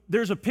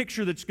there's a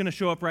picture that's going to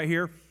show up right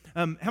here.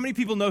 How many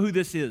people know who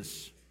this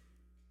is?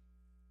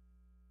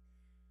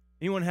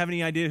 Anyone have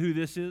any idea who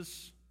this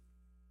is?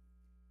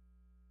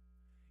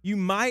 You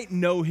might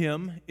know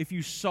him if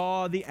you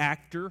saw the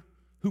actor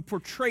who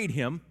portrayed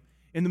him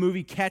in the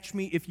movie Catch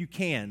Me If You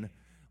Can,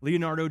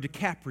 Leonardo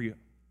DiCaprio.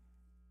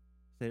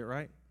 Say it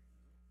right?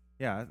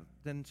 Yeah, that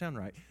didn't sound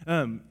right.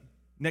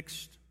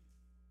 Next.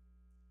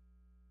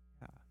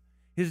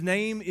 His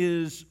name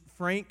is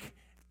Frank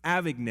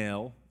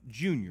Abagnale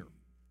Jr.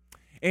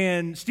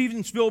 And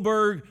Steven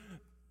Spielberg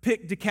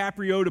picked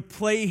DiCaprio to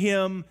play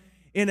him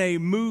in a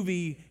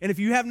movie. And if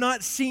you have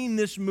not seen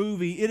this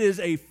movie, it is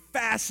a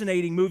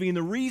fascinating movie. And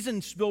the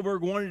reason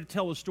Spielberg wanted to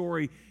tell a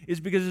story is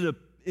because it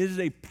is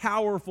a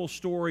powerful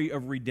story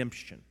of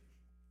redemption.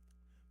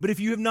 But if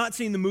you have not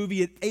seen the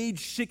movie, at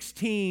age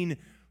 16,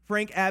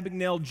 Frank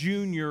Abagnale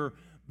Jr.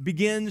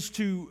 begins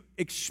to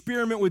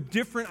experiment with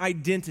different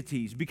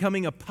identities,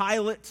 becoming a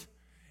pilot,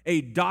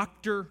 a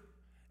doctor,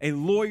 a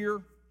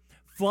lawyer,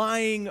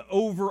 flying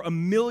over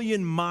 1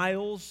 million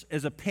miles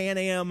as a Pan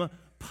Am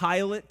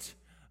pilot,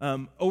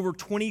 over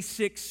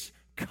 26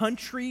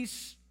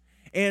 countries,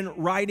 and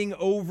writing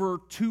over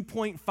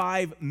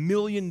 $2.5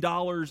 million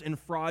in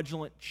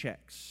fraudulent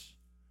checks.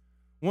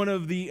 One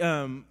of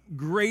the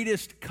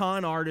greatest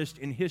con artists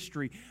in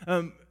history.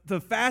 The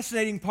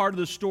fascinating part of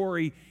the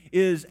story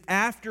is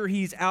after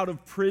he's out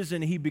of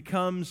prison, he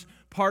becomes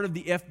part of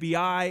the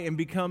FBI and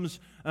becomes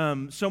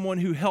someone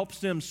who helps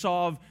them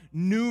solve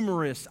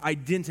numerous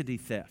identity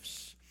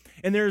thefts.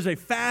 And there's a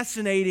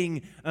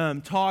fascinating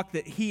talk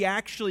that he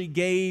actually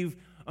gave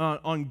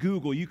on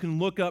Google. You can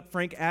look up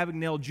Frank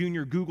Abagnale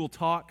Jr. Google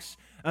Talks,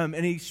 and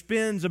he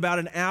spends about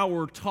an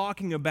hour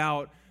talking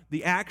about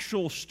the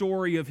actual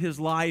story of his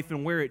life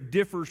and where it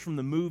differs from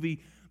the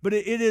movie. But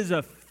it is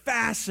a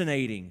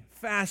fascinating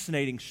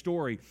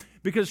story,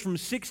 because from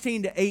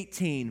 16 to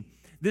 18,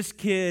 this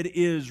kid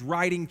is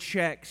writing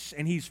checks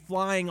and he's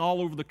flying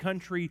all over the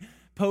country,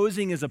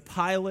 posing as a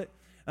pilot.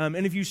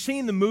 And if you've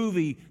seen the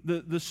movie,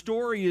 the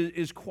story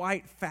is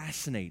quite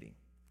fascinating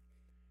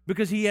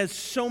because he has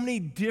so many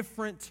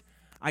different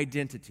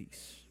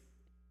identities.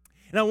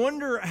 And I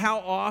wonder how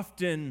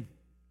often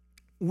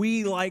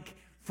we, like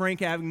Frank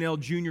Abagnale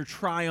Jr.,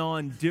 try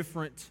on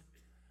different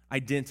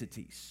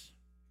identities.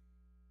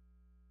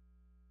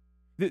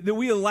 That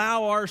we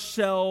allow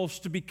ourselves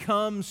to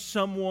become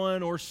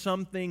someone or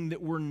something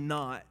that we're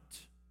not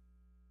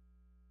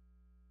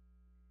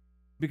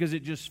because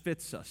it just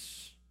fits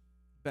us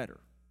better.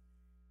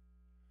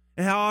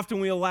 And how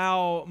often we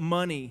allow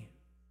money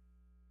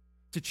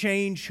to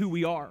change who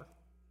we are,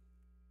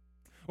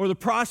 or the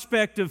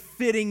prospect of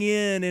fitting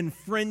in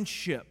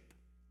friendship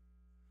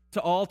to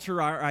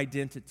alter our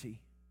identity,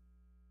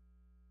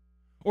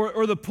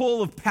 or the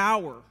pull of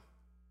power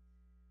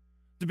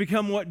to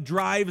become what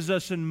drives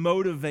us and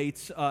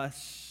motivates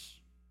us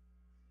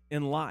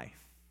in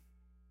life.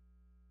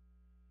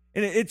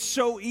 And it's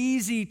so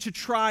easy to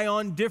try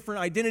on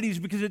different identities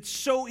because it's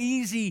so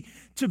easy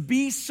to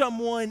be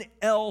someone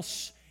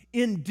else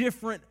in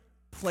different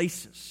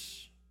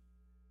places.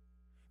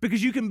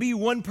 Because you can be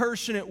one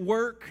person at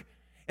work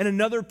and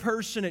another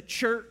person at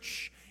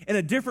church and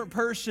a different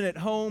person at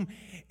home,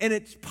 and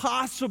it's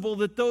possible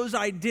that those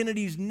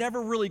identities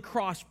never really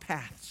cross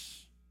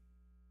paths.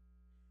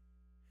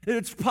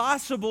 It's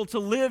possible to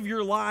live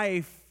your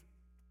life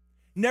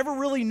never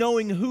really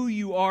knowing who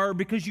you are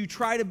because you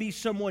try to be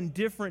someone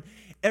different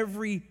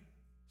every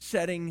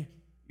setting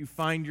you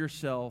find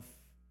yourself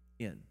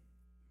in.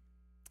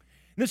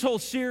 This whole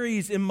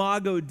series,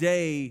 Imago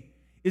Dei,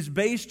 is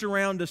based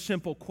around a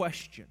simple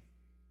question: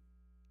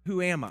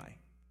 who am I?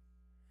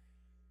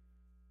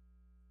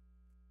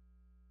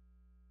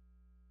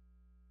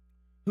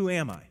 Who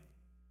am I?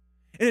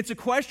 And it's a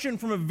question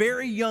from a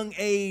very young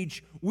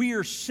age we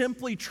are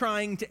simply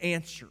trying to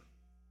answer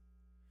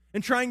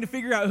and trying to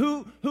figure out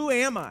who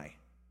am I?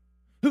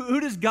 Who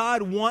does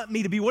God want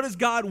me to be? What does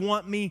God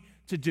want me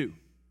to do?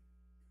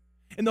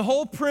 And the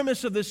whole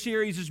premise of this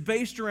series is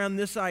based around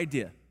this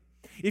idea.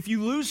 If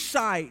you lose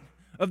sight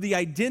of the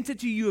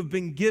identity you have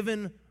been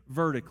given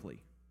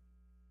vertically,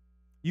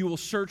 you will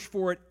search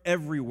for it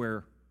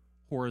everywhere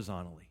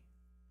horizontally.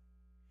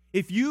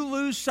 If you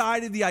lose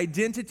sight of the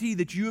identity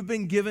that you have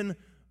been given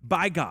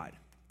by God,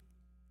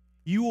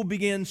 you will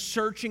begin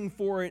searching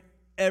for it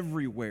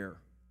everywhere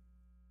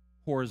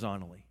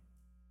horizontally,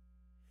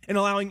 and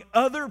allowing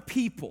other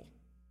people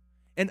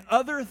and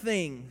other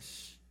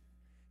things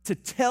to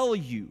tell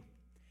you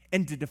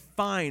and to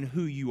define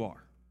who you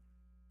are.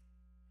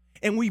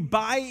 And we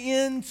buy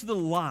into the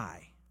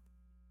lie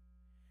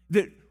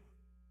that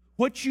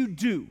what you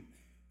do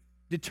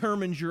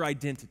determines your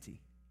identity.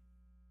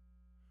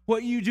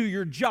 What you do,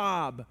 your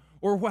job,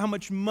 or how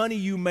much money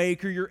you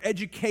make, or your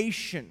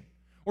education,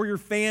 or your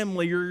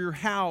family, or your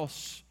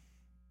house.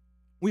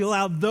 We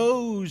allow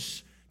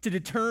those to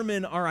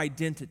determine our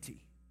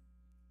identity,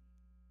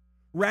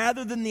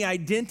 rather than the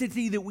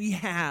identity that we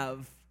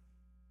have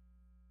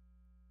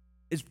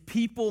as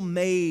people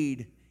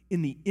made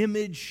in the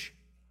image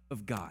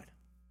of God.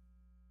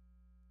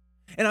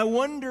 And I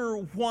wonder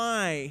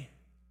why,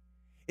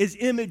 as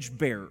image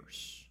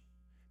bearers,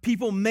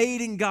 people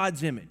made in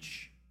God's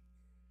image,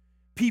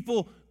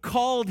 people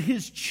called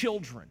His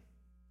children,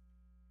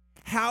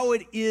 how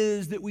it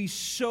is that we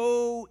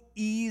so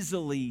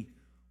easily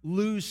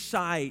lose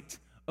sight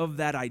of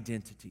that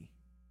identity,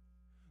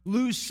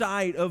 lose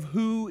sight of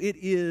who it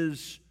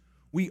is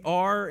we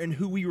are and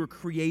who we were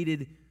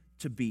created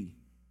to be.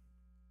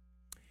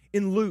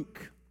 In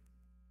Luke,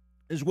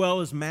 as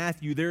well as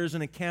Matthew, there is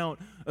an account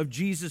of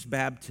Jesus'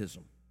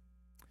 baptism.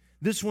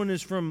 This one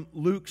is from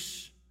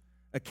Luke's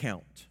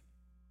account.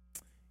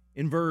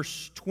 In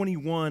verse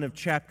 21 of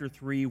chapter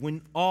 3,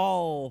 when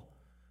all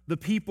the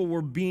people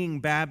were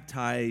being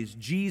baptized,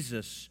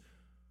 Jesus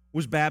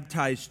was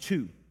baptized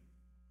too.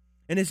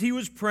 And as he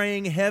was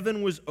praying,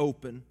 heaven was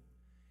open,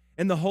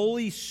 and the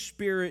Holy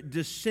Spirit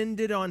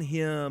descended on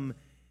him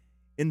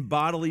in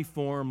bodily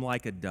form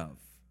like a dove.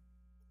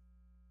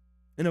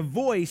 And a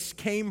voice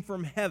came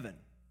from heaven.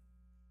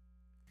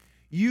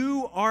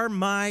 "You are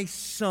my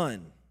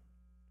Son,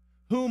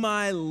 whom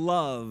I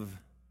love,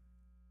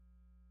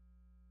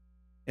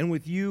 and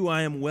with you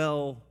I am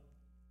well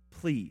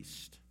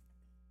pleased."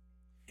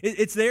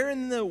 It's there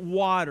in the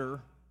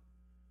water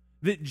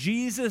that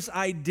Jesus'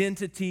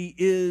 identity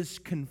is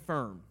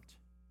confirmed.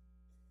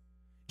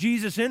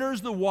 Jesus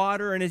enters the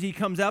water, and as he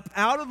comes up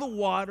out of the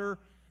water,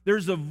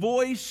 there's a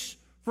voice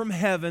from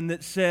heaven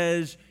that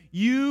says,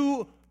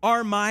 "You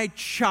are my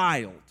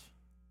child.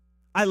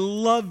 I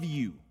love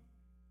you.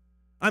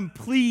 I'm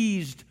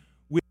pleased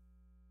with you."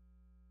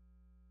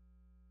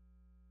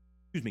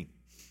 Excuse me.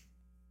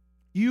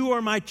 "You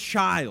are my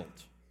child.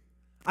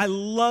 I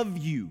love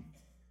you.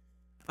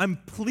 I'm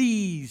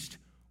pleased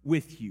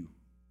with you."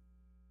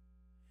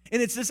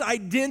 And it's this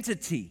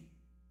identity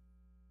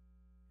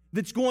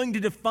that's going to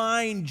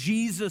define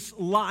Jesus'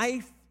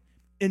 life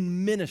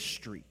and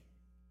ministry.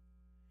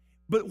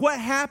 But what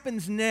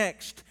happens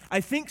next,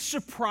 I think,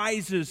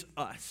 surprises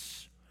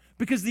us.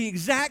 Because the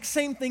exact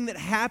same thing that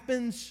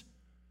happens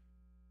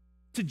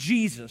to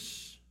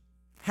Jesus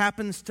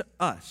happens to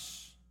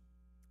us.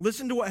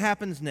 Listen to what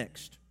happens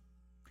next.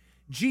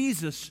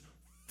 Jesus,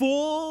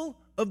 full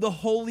of the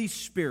Holy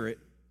Spirit,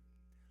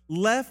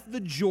 left the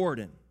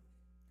Jordan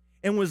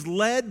and was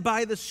led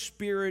by the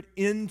Spirit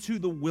into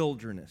the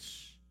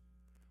wilderness,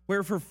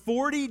 where for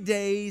 40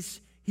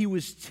 days he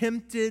was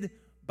tempted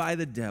by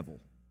the devil.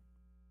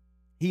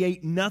 He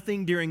ate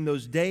nothing during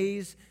those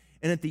days,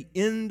 and at the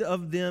end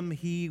of them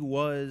he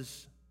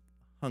was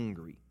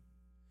hungry.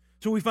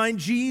 So we find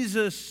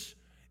Jesus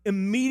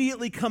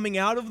immediately coming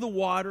out of the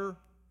water,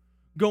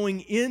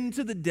 going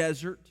into the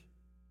desert,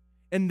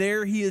 and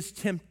there he is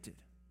tempted.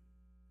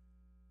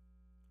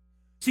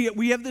 See,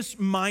 we have this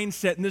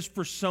mindset and this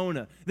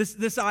persona,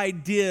 this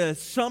idea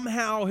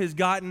somehow has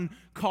gotten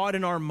caught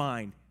in our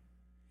mind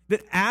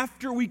that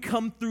after we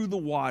come through the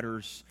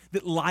waters,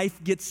 that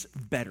life gets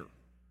better.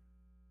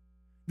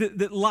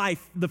 That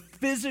life, the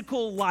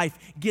physical life,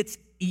 gets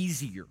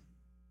easier.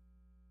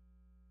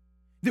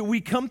 That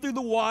we come through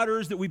the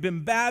waters, that we've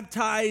been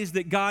baptized,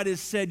 that God has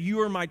said,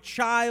 "You are my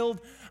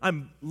child,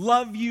 I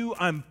love you,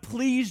 I'm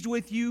pleased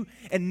with you,"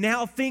 and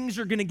now things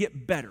are going to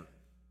get better.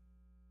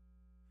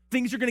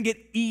 Things are going to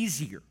get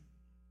easier.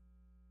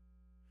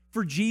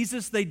 For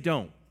Jesus, they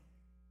don't.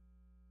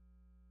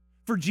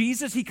 For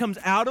Jesus, he comes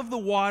out of the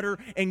water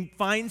and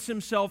finds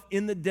himself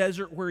in the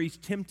desert where he's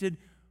tempted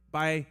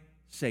by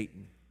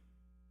Satan.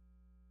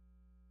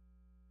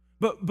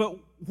 But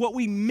what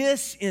we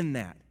miss in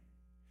that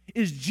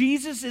is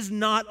Jesus is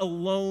not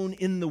alone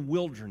in the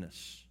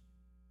wilderness.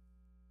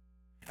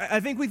 I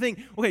think we think,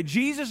 okay,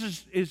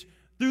 Jesus is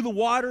through the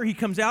water, he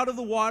comes out of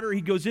the water,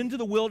 he goes into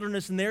the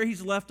wilderness, and there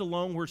he's left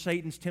alone where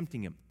Satan's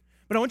tempting him.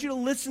 But I want you to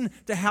listen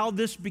to how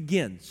this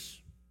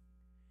begins.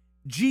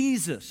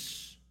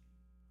 Jesus,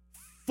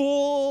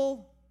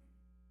 full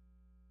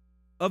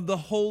of the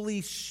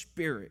Holy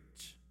Spirit.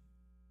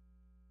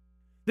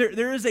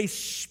 There is a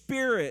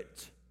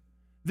spirit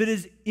that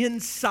is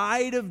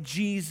inside of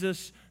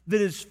Jesus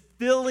that is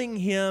filling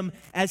him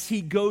as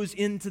he goes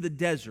into the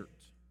desert.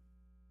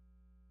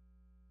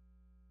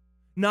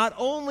 Not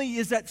only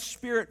is that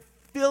Spirit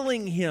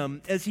filling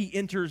him as he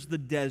enters the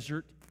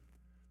desert,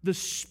 the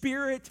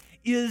Spirit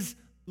is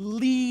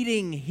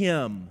leading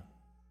him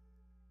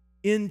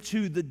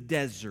into the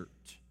desert.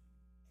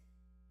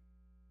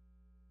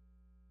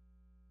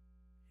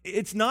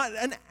 It's not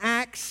an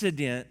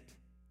accident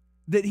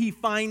that he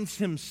finds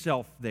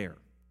himself there.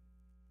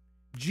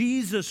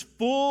 Jesus,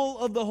 full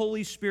of the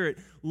Holy Spirit,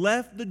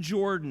 left the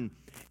Jordan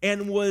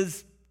and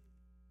was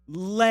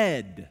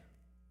led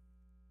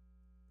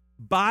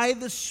by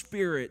the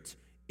Spirit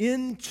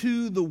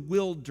into the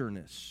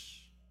wilderness,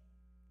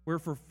 where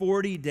for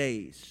 40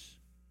 days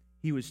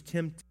he was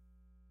tempted.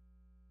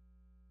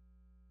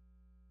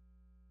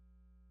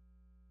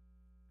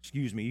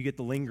 Excuse me, you get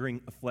the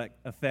lingering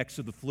effects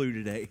of the flu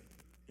today.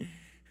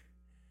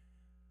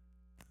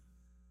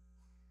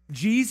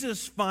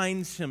 Jesus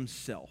finds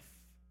himself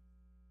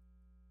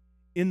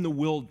in the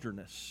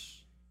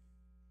wilderness,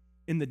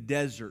 in the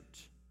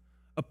desert,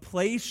 a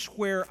place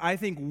where I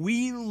think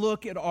we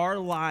look at our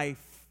life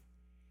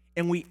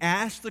and we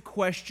ask the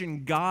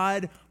question,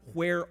 God,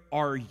 where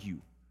are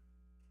you?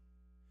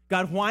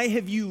 God, why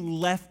have you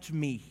left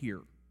me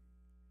here?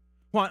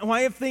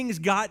 Why have things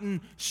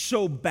gotten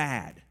so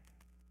bad?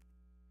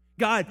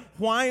 God,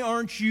 why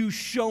aren't you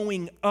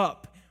showing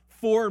up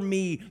for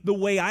me the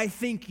way I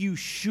think you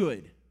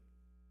should?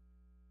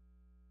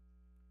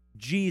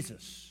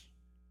 Jesus,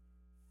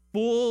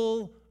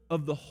 full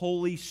of the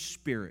Holy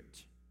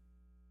Spirit.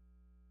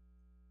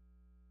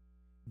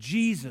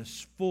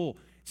 Jesus, full.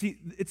 See,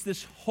 it's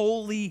this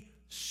Holy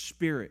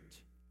Spirit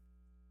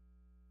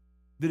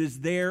that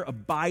is there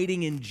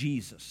abiding in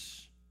Jesus.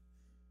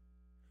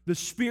 The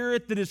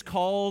Spirit that is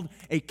called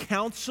a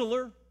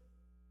counselor,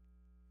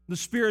 the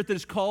Spirit that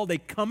is called a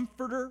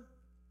comforter,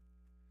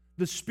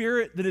 the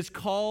Spirit that is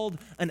called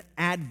an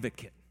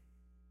advocate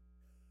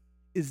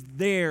is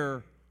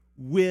there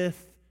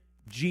with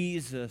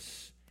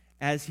Jesus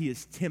as he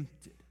is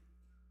tempted.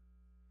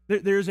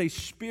 There's a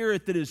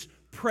Spirit that is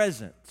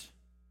present,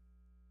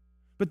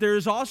 but there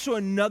is also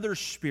another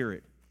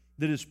Spirit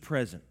that is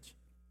present,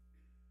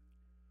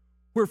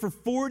 where for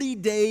 40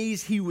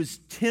 days he was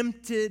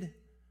tempted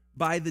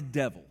by the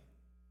devil.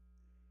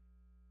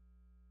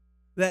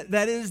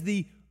 That is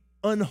the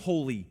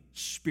unholy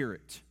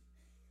spirit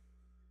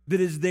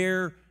that is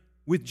there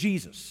with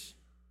Jesus.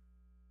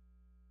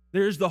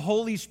 There's the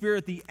Holy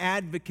Spirit, the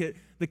advocate,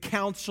 the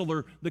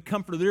counselor, the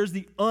comforter. There's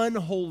the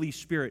unholy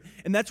spirit.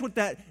 And that's what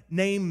that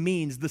name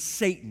means, the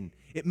Satan.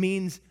 It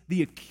means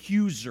the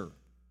accuser.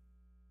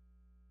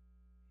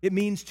 It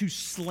means to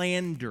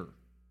slander.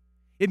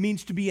 It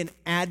means to be an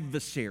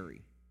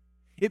adversary.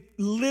 It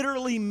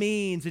literally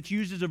means, it's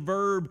used as a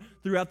verb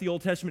throughout the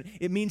Old Testament,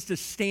 it means to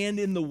stand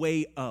in the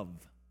way of.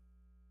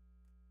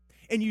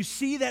 And you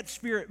see that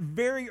spirit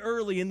very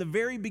early, in the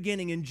very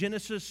beginning, in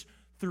Genesis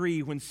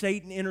 3, when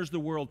Satan enters the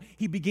world,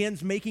 he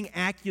begins making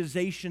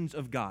accusations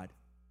of God.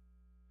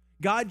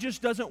 God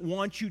just doesn't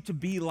want you to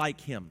be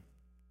like him.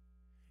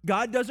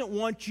 God doesn't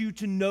want you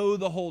to know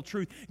the whole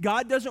truth.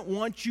 God doesn't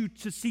want you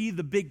to see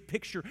the big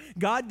picture.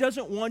 God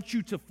doesn't want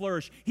you to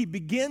flourish. He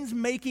begins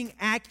making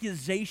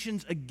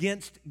accusations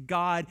against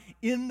God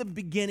in the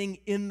beginning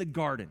in the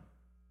garden.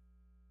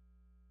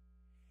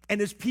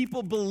 And as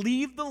people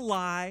believe the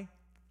lie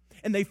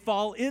and they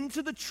fall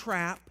into the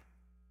trap,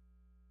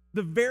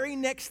 the very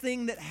next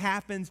thing that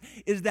happens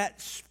is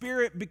that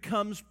spirit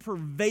becomes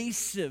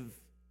pervasive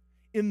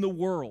in the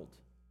world.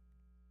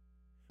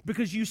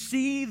 Because you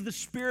see the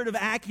spirit of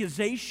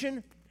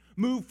accusation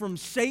move from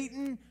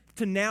Satan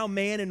to now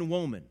man and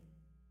woman.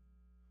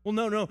 Well,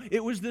 no,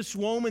 it was this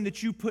woman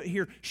that you put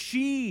here.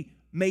 She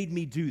made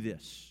me do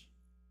this.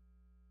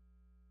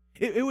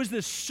 It was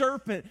this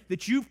serpent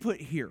that you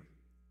put here.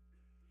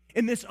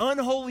 And this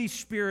unholy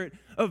spirit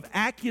of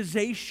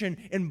accusation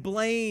and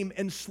blame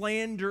and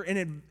slander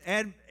and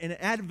an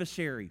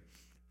adversary,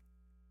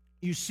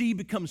 you see,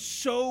 becomes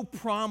so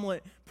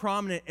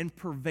prominent and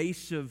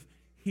pervasive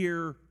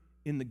here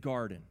in the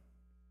garden.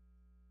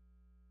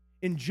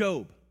 In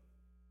Job,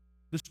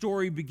 the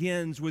story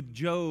begins with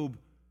Job,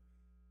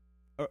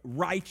 a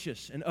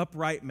righteous and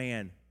upright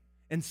man,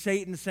 and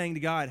Satan saying to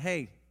God,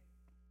 hey,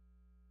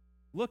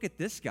 look at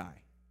this guy.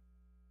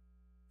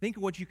 Think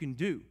of what you can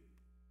do.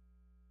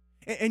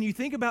 And you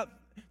think about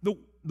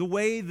the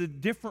way the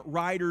different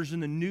writers in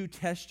the New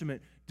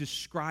Testament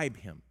describe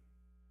him.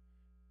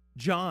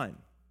 John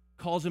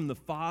calls him the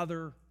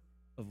father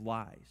of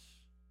lies.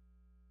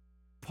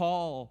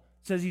 Paul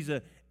says he's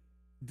an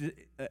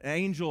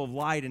angel of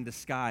light in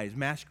disguise,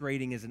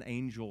 masquerading as an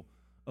angel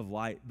of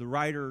light. The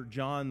writer,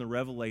 John the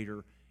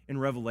Revelator, in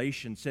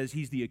Revelation, says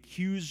he's the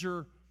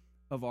accuser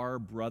of our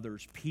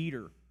brothers.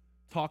 Peter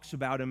talks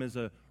about him as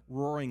a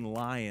roaring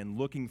lion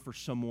looking for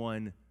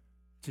someone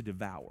to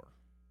devour.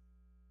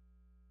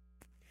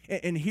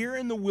 And here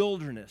in the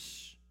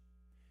wilderness,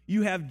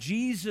 you have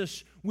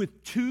Jesus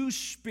with two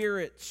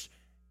spirits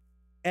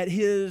at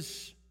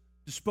his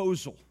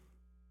disposal.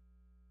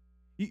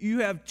 You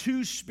have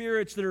two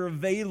spirits that are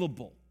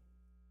available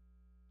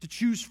to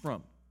choose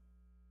from.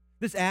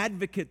 This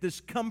advocate,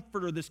 this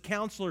comforter, this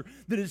counselor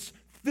that is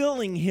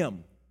filling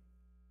him.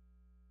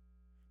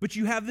 But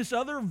you have this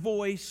other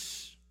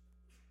voice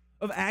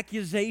of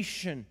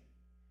accusation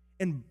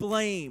and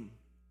blame,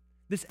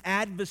 this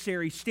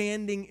adversary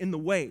standing in the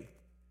way.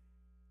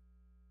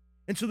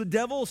 And so the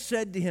devil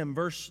said to him,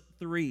 verse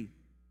 3,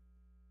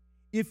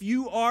 if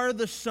you are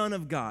the Son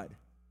of God,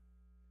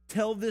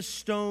 tell this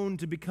stone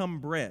to become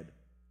bread.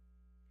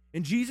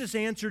 And Jesus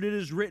answered, it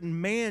is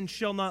written, man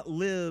shall not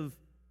live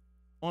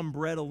on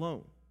bread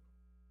alone.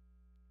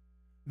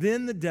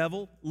 Then the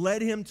devil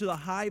led him to the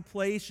high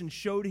place and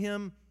showed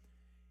him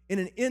in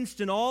an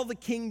instant all the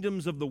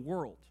kingdoms of the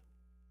world.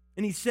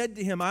 And he said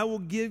to him, I will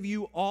give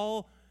you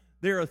all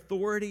their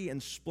authority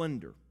and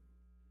splendor.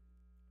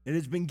 It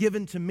has been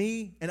given to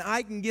me, and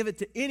I can give it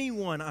to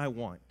anyone I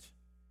want.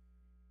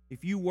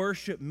 If you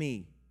worship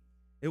me,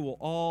 it will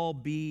all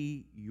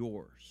be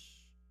yours.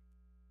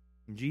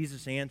 And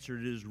Jesus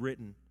answered, it is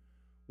written,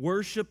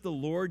 worship the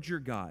Lord your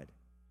God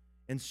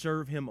and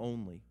serve him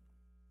only.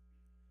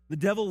 The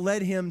devil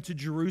led him to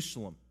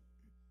Jerusalem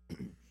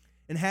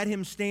and had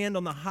him stand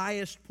on the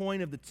highest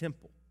point of the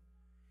temple.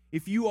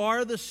 If you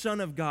are the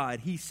Son of God,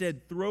 he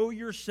said, throw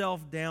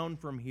yourself down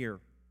from here,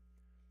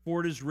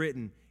 for it is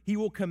written, he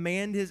will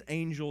command his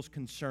angels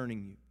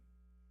concerning you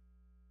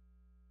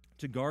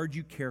to guard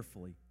you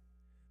carefully.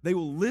 They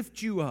will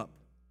lift you up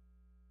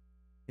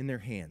in their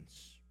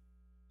hands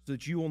so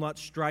that you will not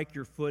strike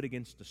your foot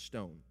against a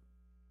stone.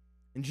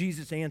 And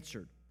Jesus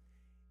answered,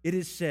 it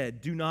is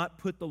said, do not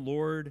put the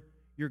Lord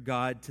your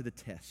God to the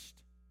test.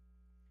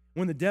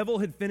 When the devil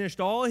had finished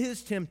all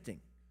his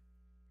tempting,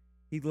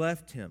 he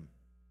left him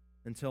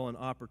until an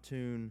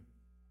opportune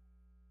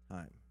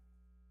time.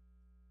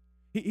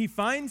 He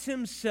finds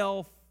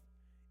himself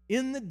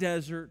in the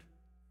desert,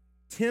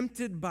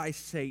 tempted by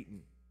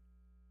Satan.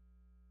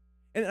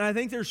 And I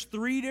think there's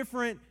three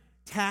different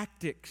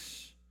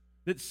tactics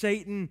that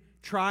Satan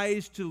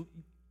tries to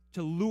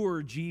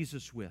lure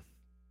Jesus with.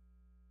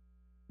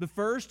 The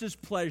first is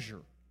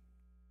pleasure.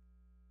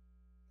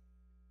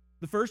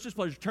 The first is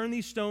pleasure. Turn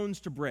these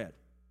stones to bread.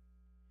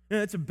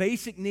 And it's a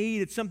basic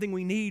need. It's something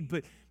we need,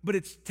 but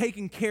it's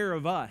taking care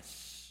of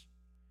us.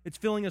 It's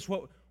filling us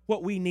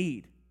what we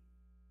need.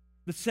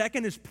 The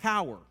second is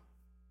power.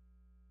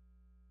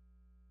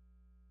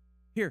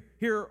 Here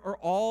are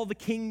all the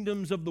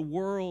kingdoms of the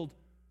world.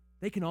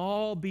 They can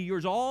all be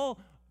yours. All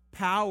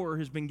power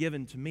has been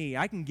given to me.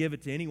 I can give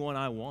it to anyone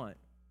I want.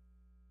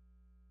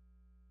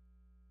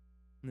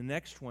 And the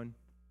next one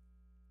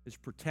is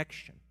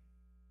protection.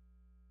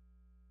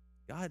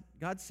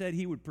 God said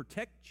he would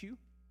protect you.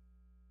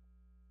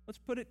 Let's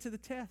put it to the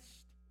test.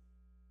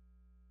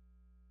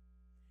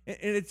 And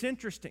it's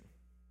interesting.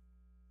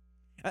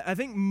 I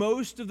think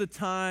most of the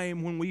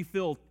time when we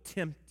feel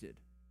tempted,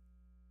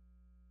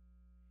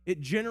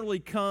 it generally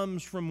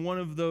comes from one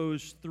of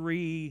those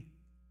three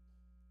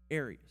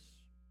areas.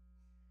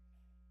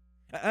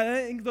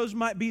 I think those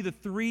might be the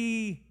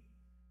three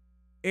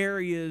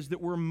areas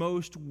that we're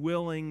most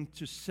willing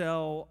to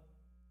sell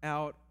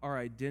out our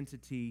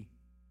identity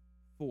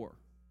for: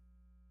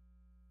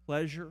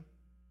 pleasure,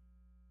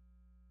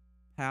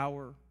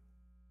 power,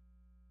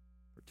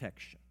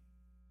 protection.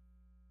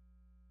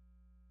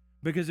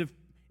 Because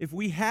if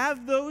we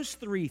have those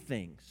three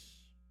things,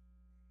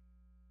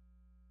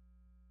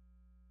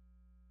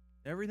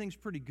 everything's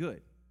pretty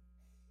good.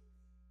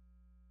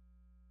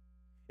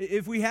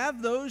 If we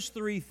have those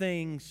three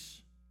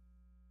things,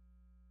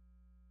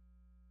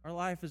 our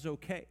life is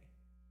okay.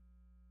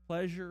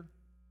 Pleasure,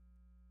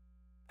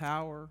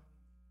 power,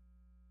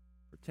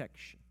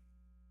 protection.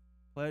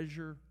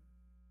 Pleasure,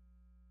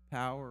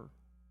 power,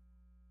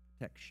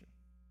 protection.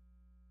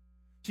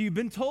 So you've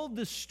been told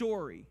this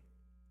story.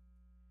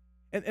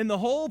 And the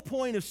whole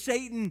point of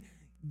Satan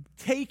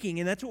taking,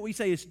 and that's what we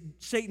say is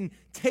Satan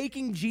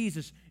taking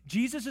Jesus.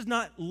 Jesus is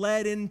not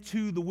led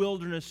into the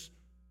wilderness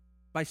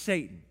by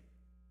Satan.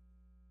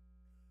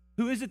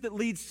 Who is it that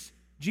leads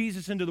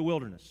Jesus into the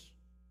wilderness?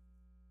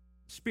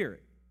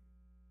 Spirit.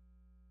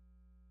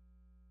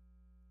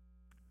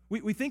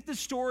 We think the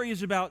story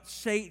is about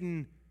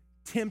Satan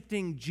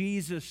tempting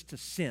Jesus to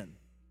sin.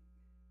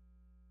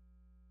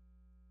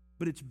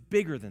 But it's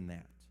bigger than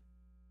that.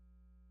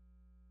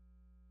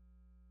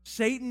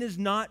 Satan is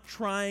not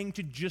trying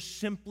to just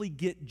simply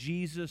get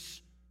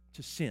Jesus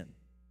to sin.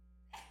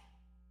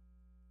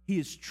 He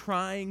is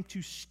trying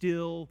to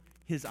steal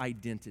his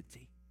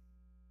identity.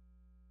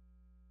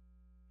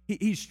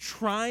 He's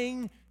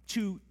trying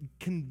to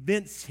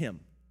convince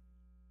him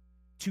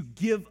to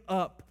give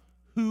up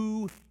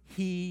who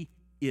he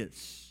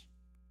is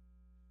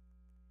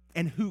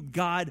and who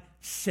God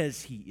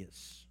says he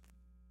is.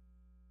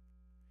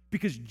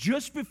 Because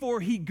just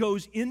before he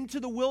goes into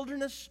the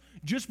wilderness,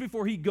 just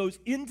before he goes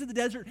into the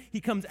desert,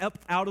 he comes up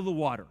out of the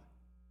water.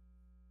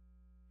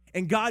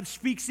 And God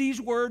speaks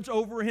these words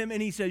over him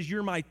and he says,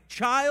 "You're my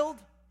child.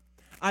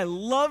 I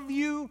love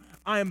you.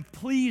 I am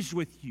pleased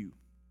with you."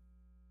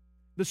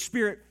 The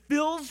Spirit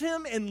fills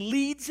him and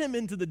leads him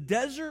into the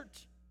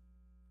desert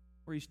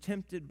where he's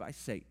tempted by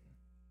Satan.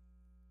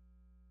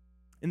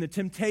 And the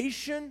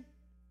temptation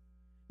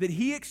that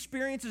he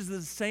experiences is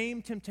the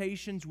same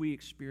temptations we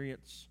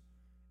experience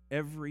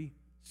every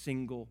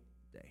single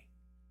day.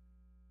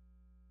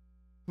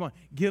 Come on,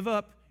 give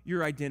up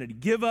your identity.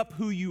 Give up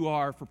who you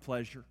are for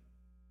pleasure.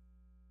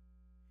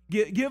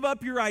 Give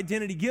up your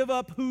identity. Give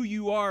up who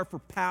you are for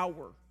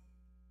power.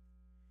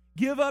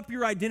 Give up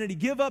your identity.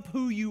 Give up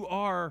who you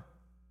are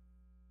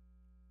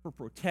for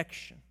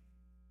protection.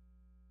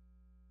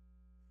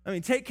 I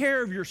mean, take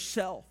care of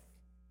yourself.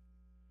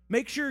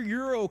 Make sure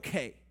you're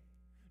okay.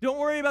 Don't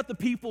worry about the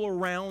people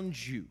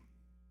around you.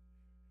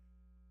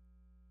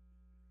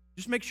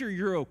 Just make sure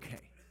you're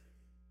okay.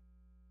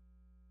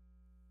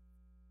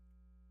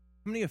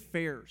 How many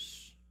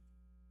affairs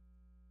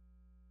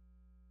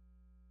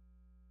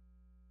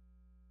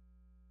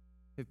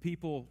have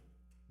people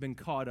been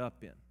caught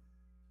up in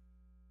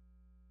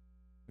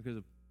because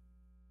of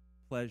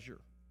pleasure,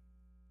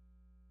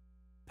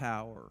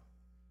 power,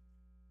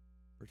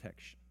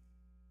 protection?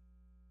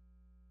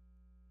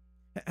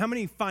 How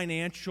many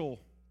financial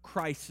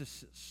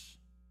crises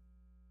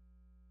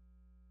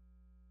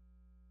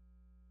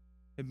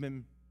have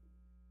been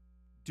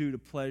due to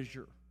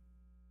pleasure,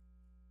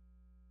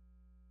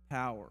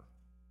 power,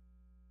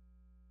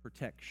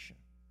 protection?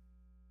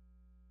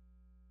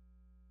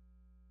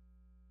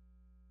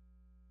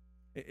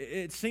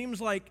 It seems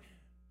like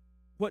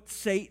what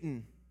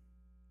Satan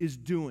is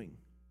doing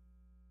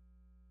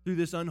through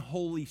this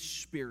unholy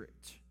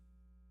spirit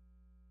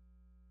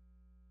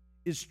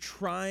is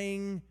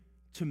trying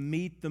to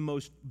meet the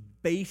most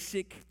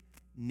basic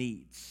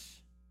needs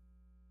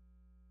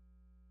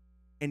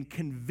and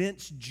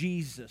convince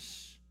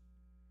Jesus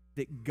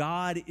that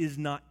God is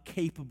not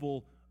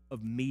capable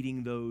of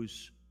meeting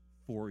those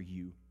for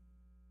you.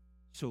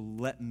 So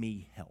let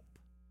me help.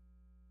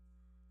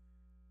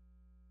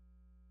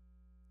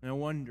 And I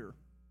wonder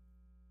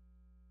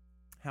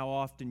how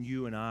often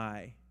you and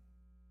I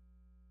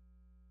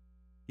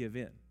give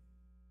in.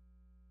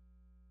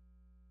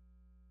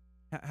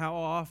 How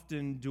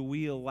often do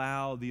we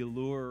allow the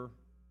allure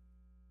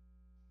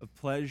of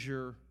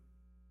pleasure,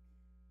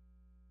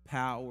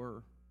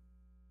 power,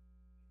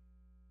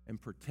 and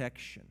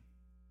protection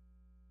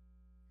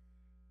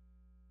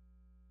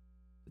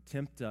to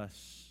tempt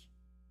us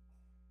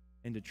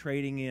into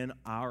trading in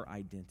our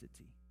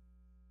identity?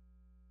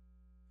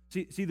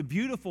 See, the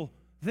beautiful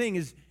thing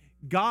is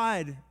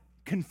God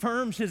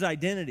confirms his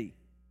identity.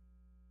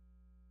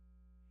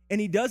 And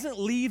he doesn't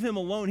leave him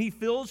alone. He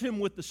fills him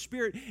with the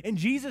Spirit. And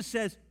Jesus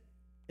says,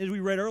 as we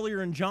read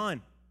earlier in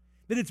John,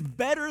 that it's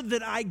better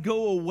that I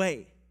go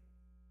away.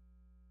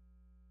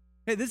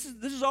 Hey, this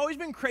has always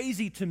been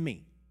crazy to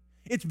me.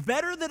 It's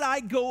better that I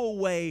go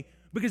away,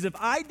 because if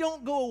I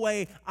don't go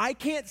away, I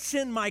can't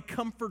send my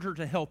comforter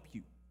to help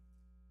you.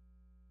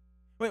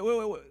 Wait.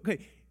 Okay,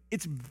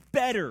 it's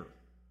better.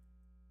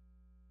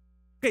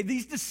 Okay,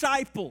 these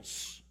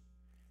disciples,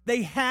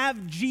 they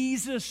have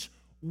Jesus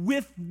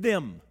with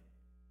them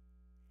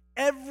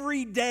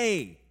every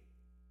day.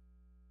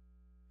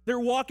 They're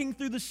walking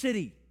through the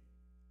city.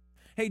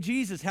 Hey,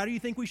 Jesus, how do you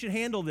think we should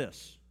handle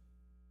this?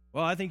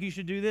 Well, I think you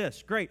should do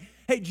this. Great.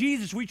 Hey,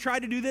 Jesus, we tried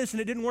to do this and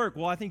it didn't work.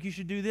 Well, I think you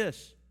should do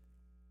this.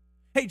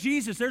 Hey,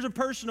 Jesus, there's a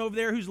person over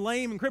there who's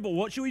lame and crippled.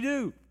 What should we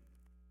do?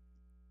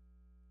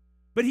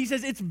 But he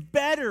says it's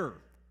better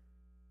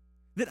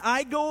that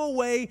I go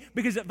away,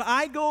 because if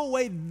I go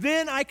away,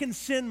 then I can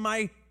send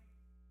my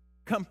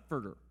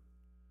comforter,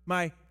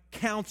 my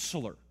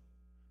counselor,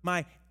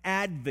 my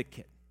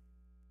advocate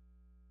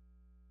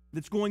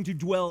that's going to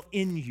dwell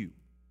in you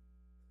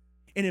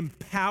and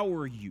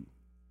empower you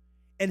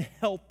and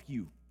help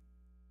you.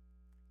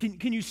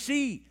 Can you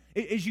see,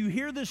 as you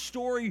hear this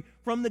story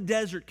from the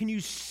desert, can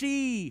you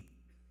see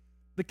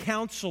the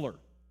counselor,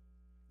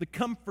 the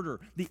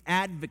comforter, the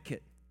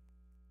advocate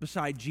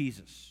beside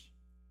Jesus?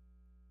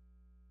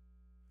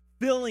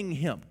 Filling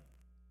him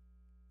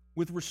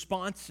with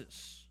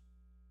responses.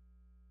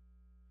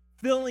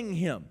 Filling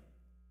him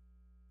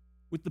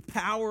with the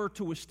power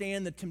to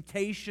withstand the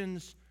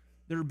temptations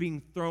that are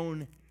being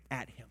thrown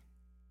at him.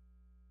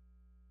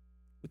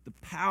 With the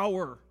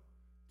power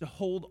to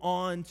hold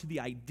on to the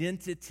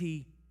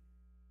identity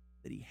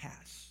that he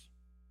has.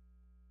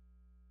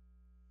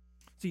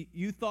 See,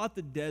 you thought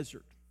the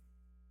desert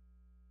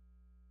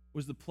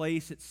was the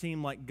place it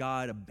seemed like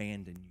God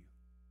abandoned you.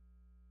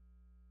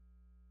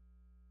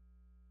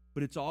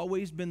 But it's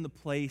always been the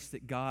place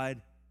that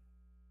God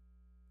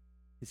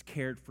has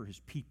cared for his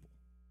people.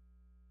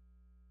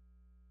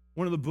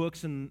 One of the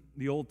books in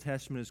the Old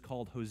Testament is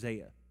called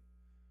Hosea.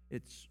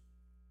 It's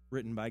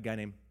written by a guy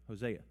named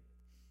Hosea.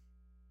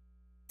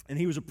 And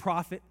he was a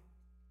prophet,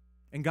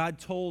 and God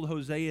told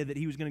Hosea that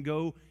he was going to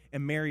go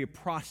and marry a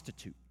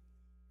prostitute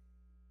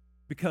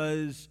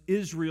because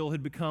Israel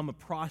had become a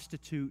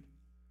prostitute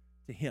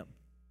to him.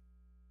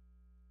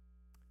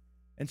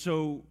 And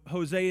so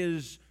Hosea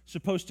is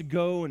supposed to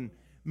go and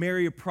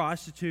marry a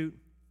prostitute.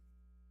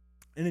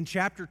 And in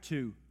chapter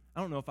 2,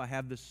 I don't know if I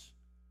have this,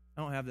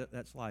 I don't have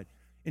that slide.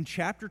 In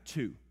chapter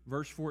 2,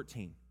 verse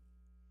 14,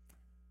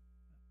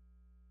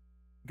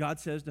 God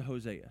says to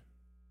Hosea,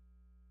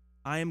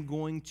 I am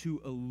going to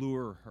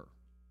allure her.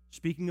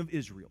 Speaking of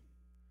Israel,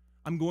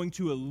 I'm going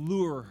to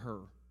allure her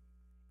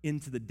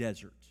into the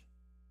desert.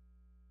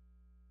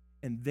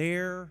 And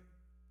there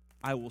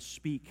I will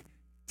speak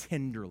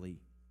tenderly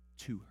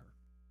to her.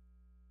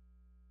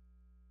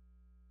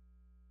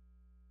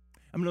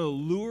 I'm going to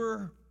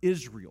lure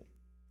Israel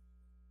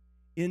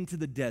into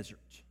the desert.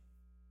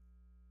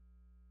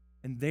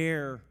 And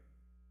there,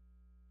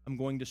 I'm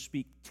going to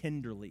speak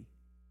tenderly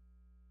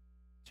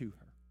to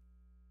her.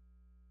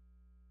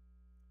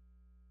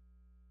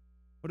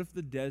 What if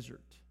the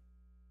desert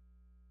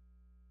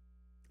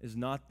is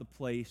not the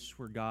place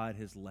where God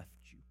has left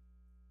you,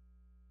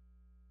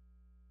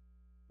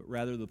 but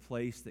rather the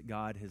place that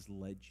God has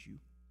led you?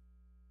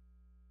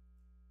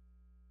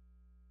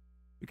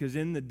 Because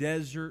in the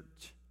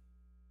desert,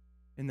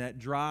 in that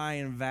dry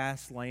and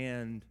vast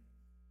land,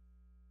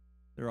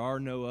 there are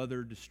no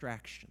other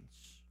distractions.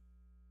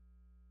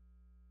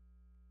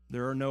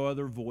 There are no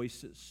other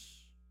voices.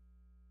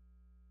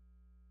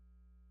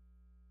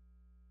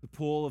 The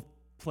pull of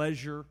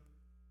pleasure,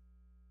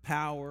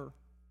 power,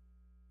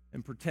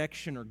 and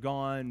protection are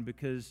gone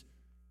because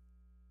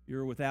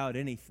you're without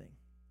anything.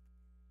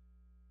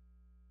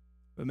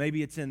 But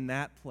maybe it's in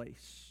that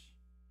place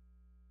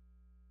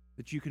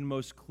that you can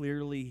most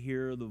clearly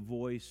hear the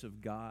voice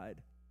of God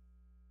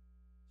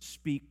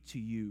speak to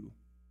you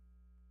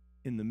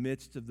in the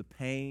midst of the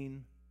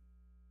pain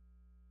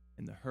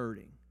and the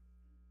hurting.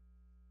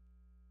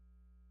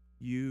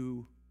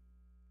 You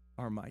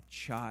are my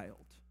child.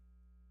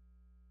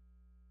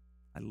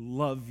 I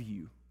love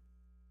you.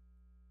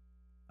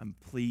 I'm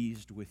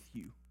pleased with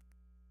you.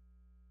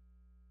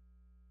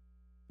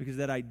 Because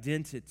that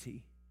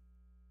identity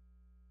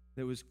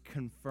that was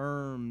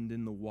confirmed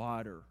in the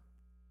water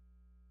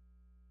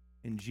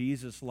in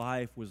Jesus'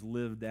 life was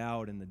lived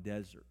out in the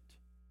desert.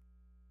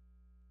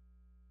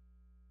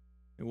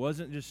 It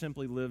wasn't just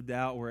simply lived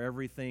out where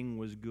everything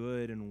was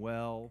good and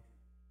well.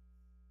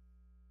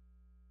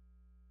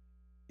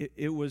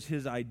 It was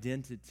his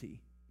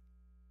identity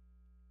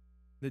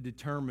that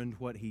determined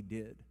what he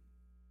did.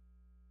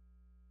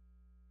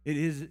 It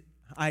is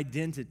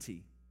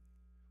identity,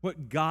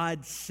 what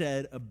God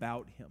said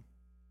about him,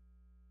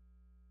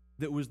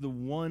 that was the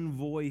one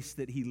voice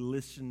that he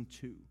listened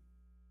to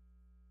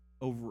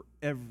over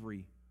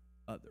every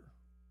other.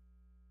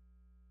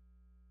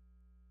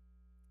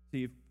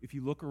 See, if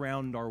you look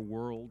around our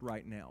world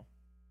right now,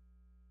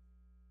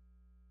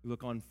 you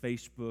look on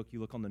Facebook, you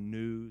look on the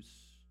news,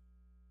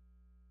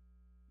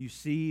 you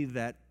see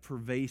that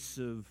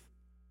pervasive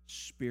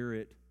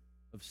spirit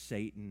of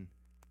Satan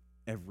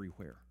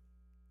everywhere.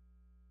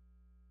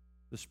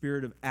 The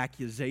spirit of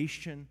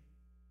accusation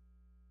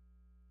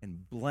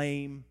and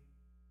blame,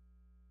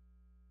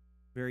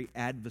 very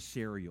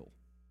adversarial.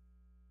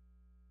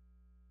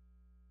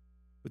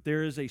 But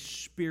there is a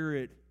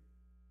spirit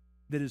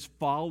that is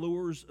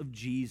followers of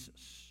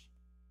Jesus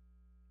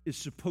is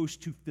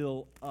supposed to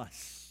fill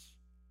us.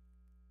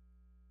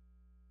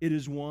 It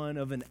is one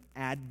of an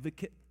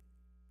advocate,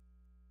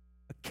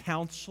 a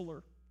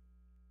counselor,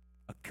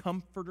 a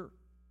comforter,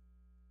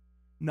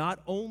 not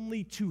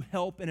only to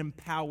help and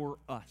empower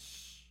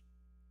us,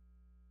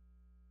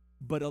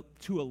 but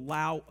to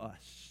allow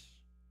us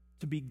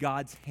to be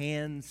God's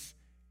hands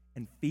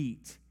and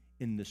feet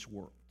in this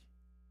world.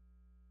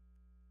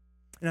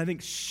 And I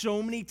think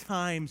so many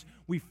times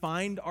we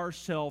find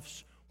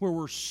ourselves where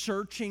we're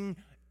searching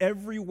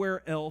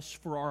everywhere else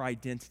for our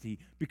identity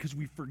because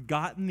we've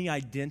forgotten the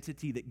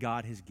identity that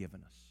God has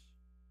given us.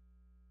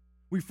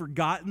 We've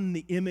forgotten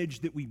the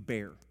image that we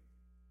bear.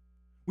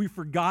 We've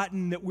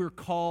forgotten that we're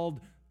called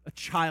a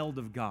child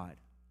of God.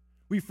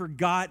 We've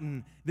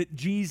forgotten that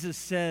Jesus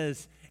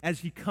says, as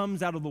he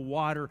comes out of the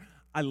water,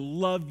 I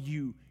love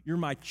you, you're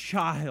my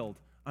child,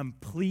 I'm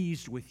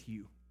pleased with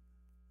you.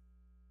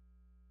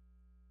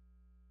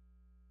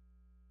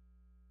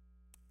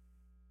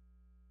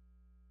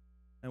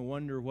 I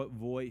wonder what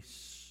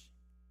voice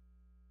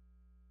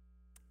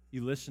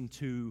you listen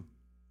to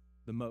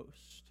the most.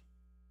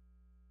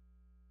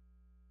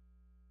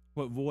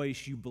 What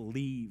voice you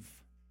believe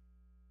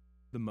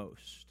the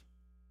most.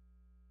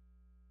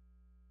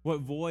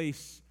 What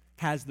voice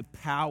has the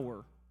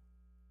power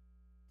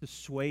to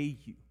sway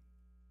you?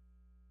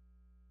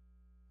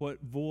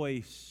 What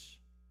voice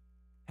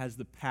has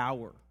the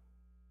power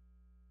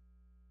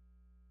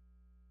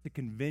to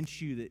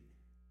convince you that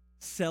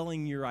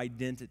selling your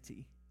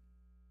identity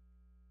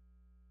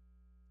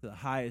to the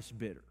highest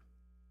bidder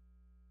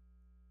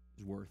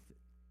is worth it?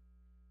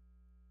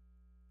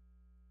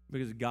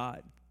 Because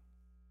God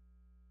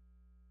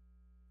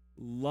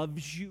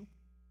loves you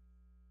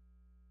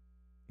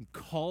and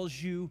calls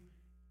you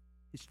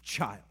his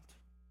child.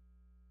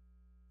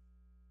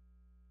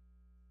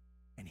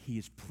 And he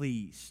is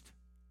pleased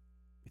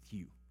with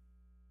you.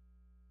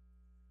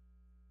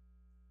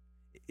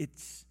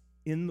 It's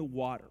in the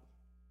water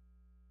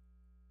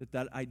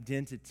that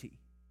identity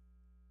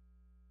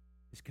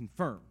is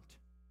confirmed.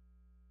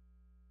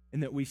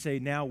 And that we say,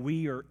 now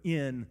we are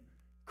in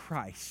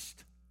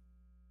Christ.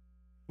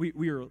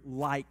 We are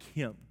like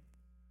him.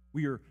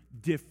 We are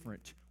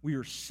different. We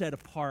are set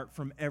apart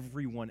from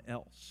everyone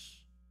else.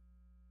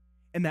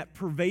 And that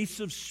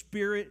pervasive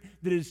spirit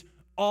that is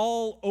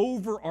all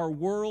over our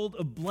world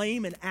of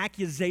blame and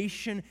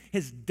accusation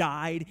has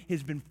died,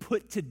 has been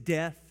put to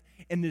death,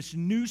 and this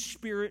new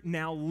spirit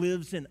now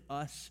lives in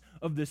us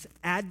of this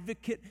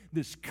advocate,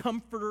 this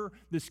comforter,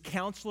 this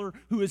counselor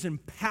who is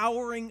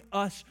empowering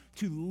us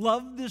to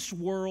love this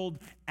world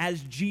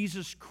as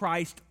Jesus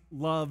Christ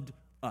loved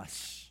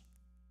us.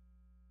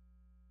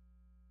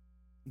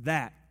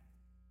 That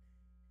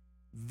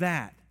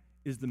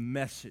is the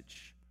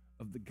message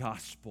of the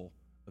gospel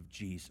of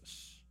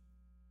Jesus.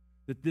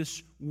 That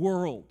this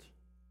world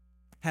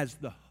has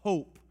the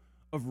hope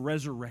of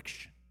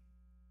resurrection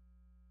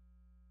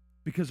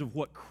because of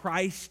what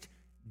Christ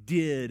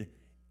did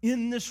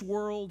in this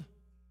world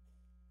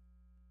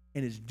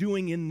and is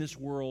doing in this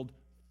world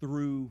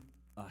through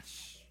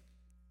us.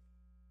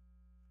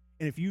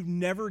 And if you've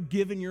never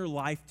given your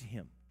life to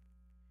him,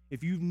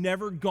 if you've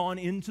never gone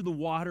into the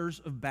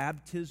waters of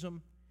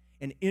baptism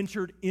and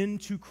entered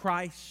into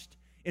Christ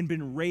and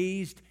been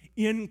raised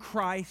in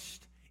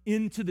Christ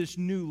into this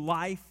new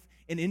life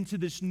and into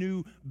this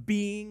new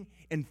being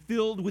and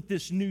filled with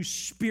this new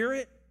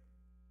spirit,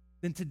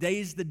 then today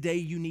is the day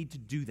you need to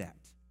do that.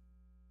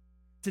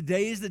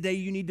 Today is the day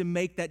you need to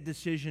make that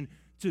decision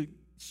to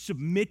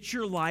submit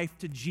your life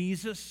to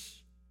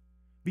Jesus,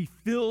 be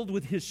filled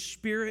with His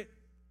Spirit,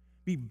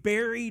 be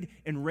buried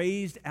and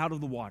raised out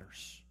of the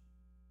waters.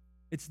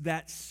 It's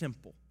that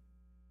simple.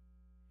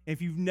 And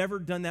if you've never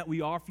done that,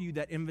 we offer you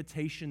that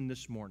invitation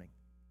this morning.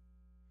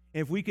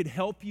 And if we could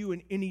help you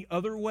in any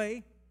other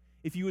way,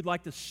 if you would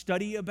like to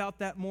study about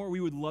that more, we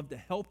would love to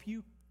help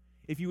you.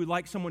 If you would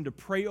like someone to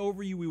pray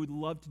over you, we would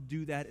love to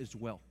do that as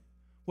well.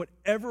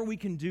 Whatever we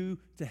can do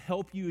to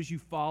help you as you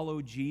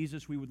follow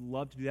Jesus, we would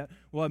love to do that.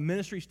 We'll have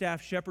ministry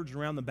staff, shepherds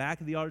around the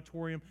back of the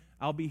auditorium.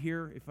 I'll be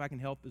here if I can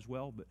help as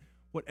well. But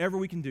whatever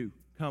we can do,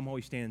 come while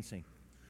we stand and sing.